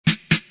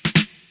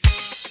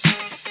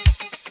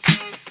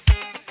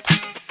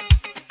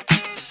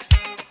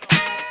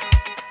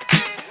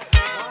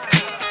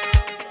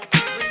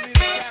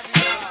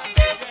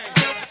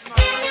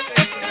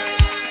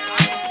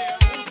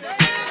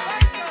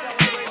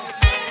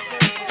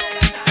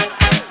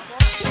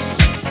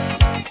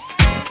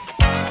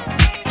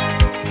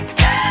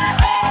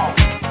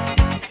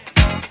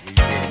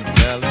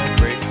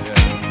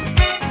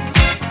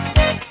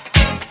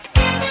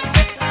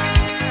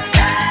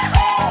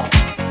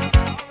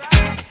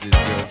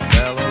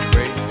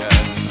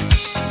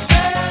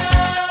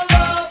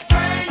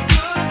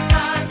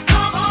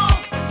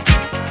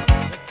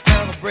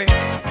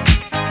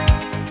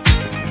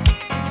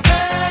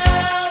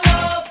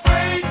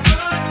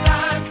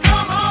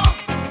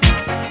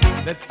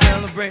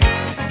celebrate.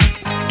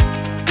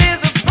 There's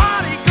a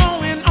party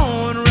going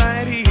on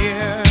right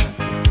here,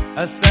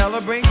 a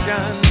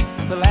celebration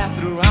to last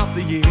throughout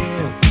the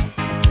years.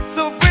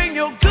 So bring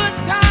your good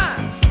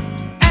times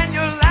and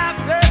your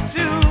laughter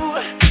too.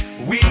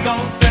 We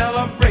gon'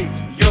 celebrate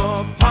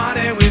your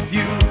party with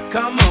you.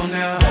 Come on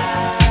now.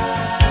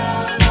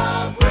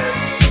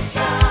 Celebration.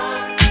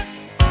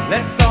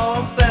 Let's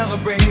all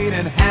celebrate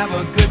and have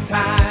a good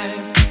time.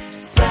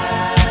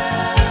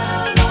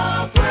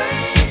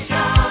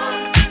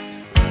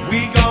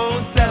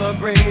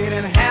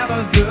 And have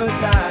a good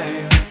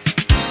time.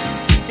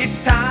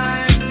 It's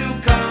time to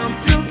come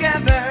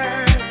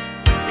together.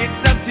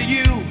 It's up to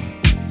you.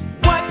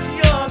 What's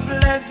your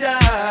pleasure?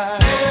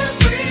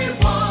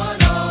 Everyone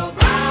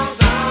around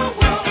the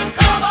world,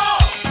 come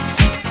on!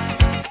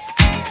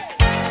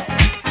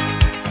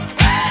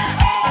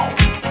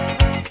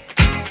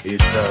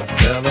 It's a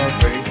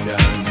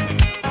celebration.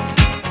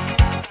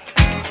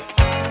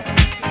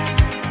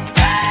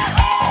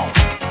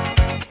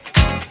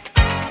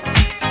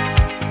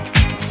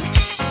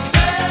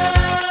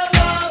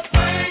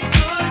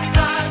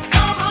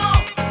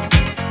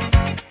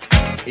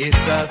 It's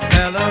a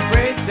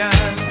celebration.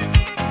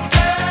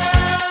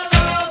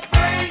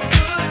 Celebrate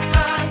good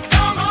times,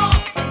 come on.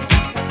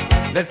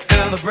 Let's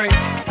celebrate.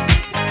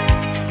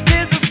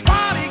 There's a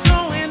party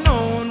going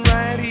on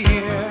right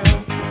here,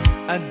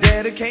 a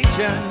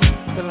dedication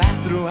to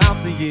last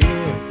throughout the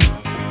years.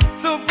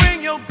 So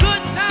bring your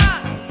good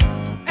times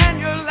and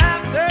your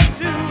laughter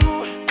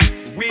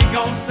too. We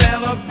gon'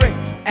 celebrate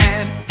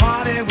and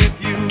party with you.